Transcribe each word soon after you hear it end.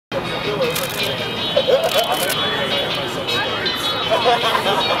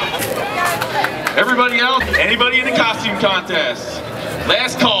Everybody else, anybody in the costume contest?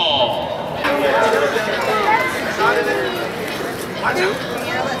 Last call.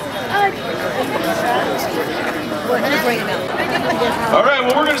 All right,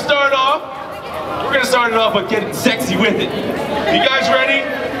 well, we're going to start off. We're going to start it off with getting sexy with it. You guys ready?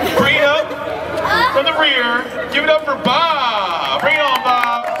 Bring it up from the rear. Give it up for Bob. Bring it on,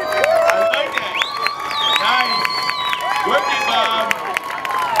 Bob. I like that. Nice. Work it, Bob.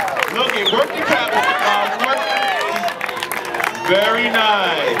 Look at work the catwalk, Bob. Work it. Very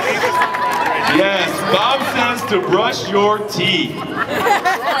nice. Yes, Bob says to brush your teeth.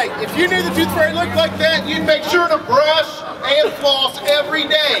 Right. If you knew the Tooth Fairy looked like that, you'd make sure to brush and floss every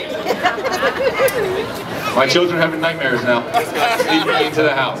day. My children are having nightmares now. Lead me into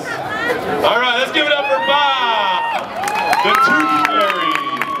the house. All right, let's give it up for Bob, the Tooth Fairy.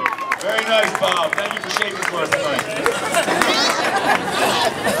 Very nice, Bob. Thank you for shaping for us tonight.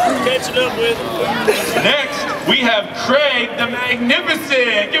 Catching up with him. Next, we have Craig the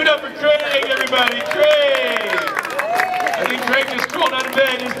Magnificent. Give it up for Craig, everybody. Craig. I think Craig just crawled out of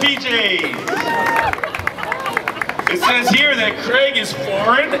bed in his PJs. It says here that Craig is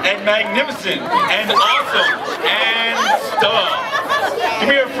foreign and magnificent and awesome and stuff. Come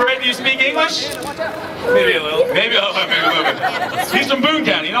here, Fred. Do you speak English? Maybe a little. Maybe a little bit. He's from Boone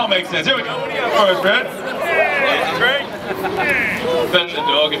County. It all makes sense. Here we go. What do you got for us, Fred? Craig? Fetch the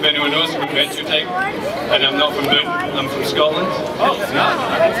dog, if anyone knows from Adventure Take. And I'm not from Boone. I'm from Scotland. Oh, it's not.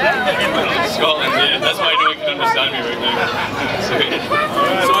 Scotland, yeah. That's why I know you can understand me right now.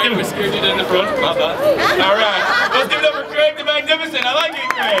 Sorry, we scared you down the front. My bad. All right. Let's give it up for Craig the Magnificent. I like it,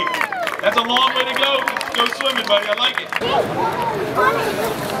 Craig. That's a long way to go. Go swimming, buddy. I like it.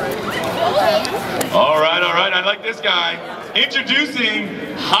 All right, all right. I like this guy. Introducing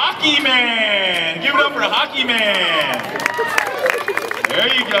Hockey Man. Give it up for Hockey Man. There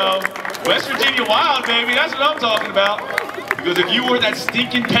you go. West Virginia Wild, baby. That's what I'm talking about. Because if you wore that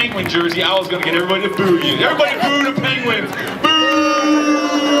stinking Penguin jersey, I was going to get everybody to boo you. Everybody boo the Penguins. Boo!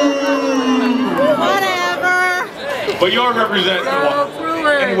 Whatever. But you are representing.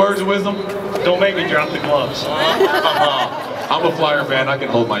 Any words of wisdom? Don't make me drop the gloves. I'm a Flyer fan. I can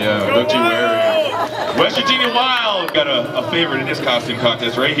hold my own. Don't you worry. West Virginia Wild got a favorite in this costume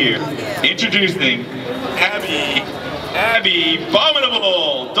contest right here. Introducing Abby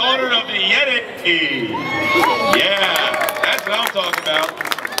Abominable, daughter of the Yeti. Yeah, that's what I'm talking about.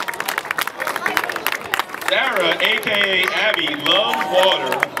 Sarah, aka Abby, loves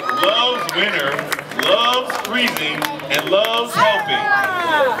water, loves winter, loves freezing, and loves helping.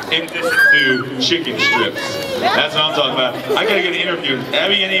 In addition to chicken strips. That's what I'm talking about. I gotta get an interview.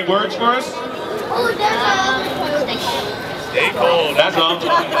 Abby, any words for us? Stay cold. That's what I'm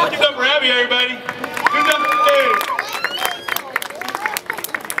talking about. Give it up for Abby, everybody. Give it up for Dave.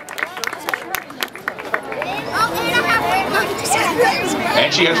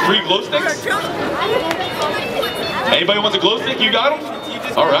 And she has 3 glow sticks. Anybody wants a glow stick? You got them?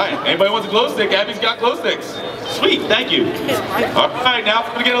 All right. Anybody wants a glow stick? Abby's got glow sticks. Sweet. Thank you. All right. Now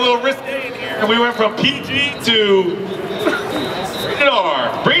we're going to get a little risque in here. And we went from PG to rated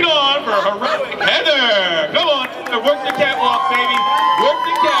R. Bring it on for heroic Heather. Come on. Work the catwalk, baby. Work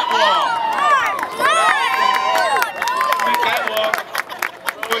the catwalk. The catwalk.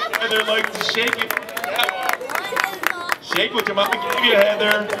 Heroic Heather likes to shake it. Shake what your mama gave you,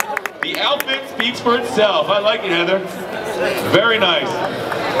 Heather. The outfit speaks for itself. I like it, Heather. Very nice.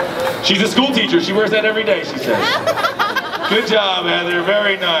 She's a school teacher. She wears that every day, she says. Good job, Heather.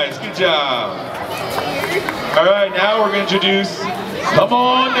 Very nice. Good job. All right, now we're going to introduce, come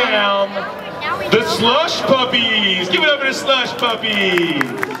on down, the Slush Puppies. Give it up for the Slush Puppies.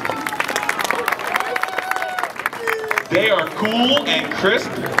 They are cool and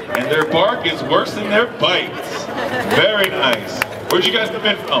crisp, and their bark is worse than their bites. Very nice. Where'd you guys come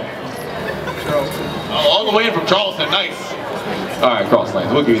in from? Charleston. Oh, all the way in from Charleston. Nice. All right,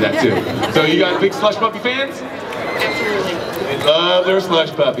 Crosslands. We'll give you that too. So you guys big Slush Puppy fans? Absolutely. They love their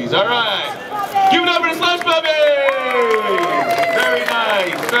Slush Puppies. All right. Give it up for the Slush Puppies. Very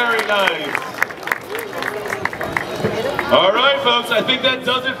nice. Very nice. All right, folks. I think that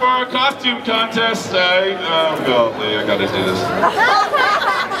does it for our costume contest. I gotta do this.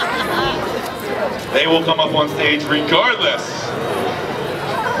 They will come up on stage regardless.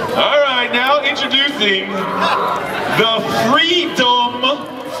 All right, now introducing the Freedom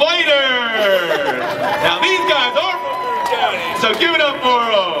Fighters. Now these guys are from Boone County, so give it up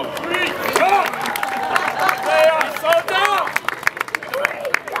for them. They are so down.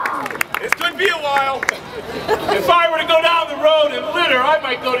 This could be be a while. If I were to go down the road and litter, I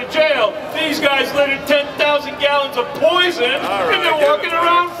might go to jail. These guys littered 10,000 gallons of poison, and they're walking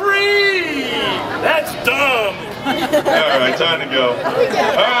around free. That's dumb. All right, time to go. All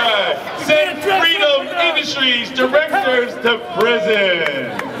right, send Freedom Industries directors to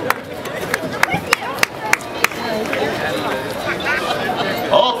prison.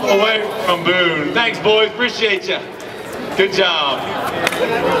 All the way from Boone. Thanks, boys. Appreciate you. Good job.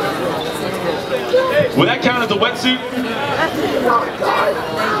 Will that count as a wetsuit?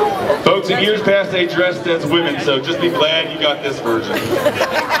 Folks, in years past, they dressed as women, so just be glad you got this version.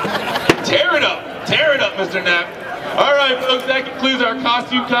 Tear it up, Mr. Knapp. All right, folks, that concludes our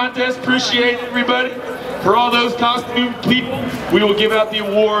costume contest. Appreciate everybody. For all those costume people, we will give out the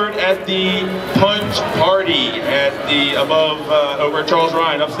award at the Punch Party at the over at Charles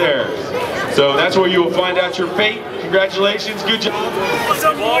Ryan upstairs. So that's where you will find out your fate. Congratulations, good job. What's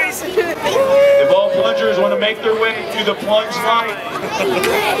up, boys? If all plungers want to make their way to the plunge line,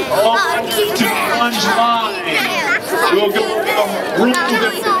 all plungers to the plunge line. We'll go over the rules and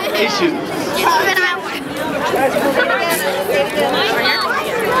regulations. Line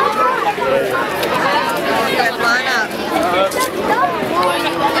up.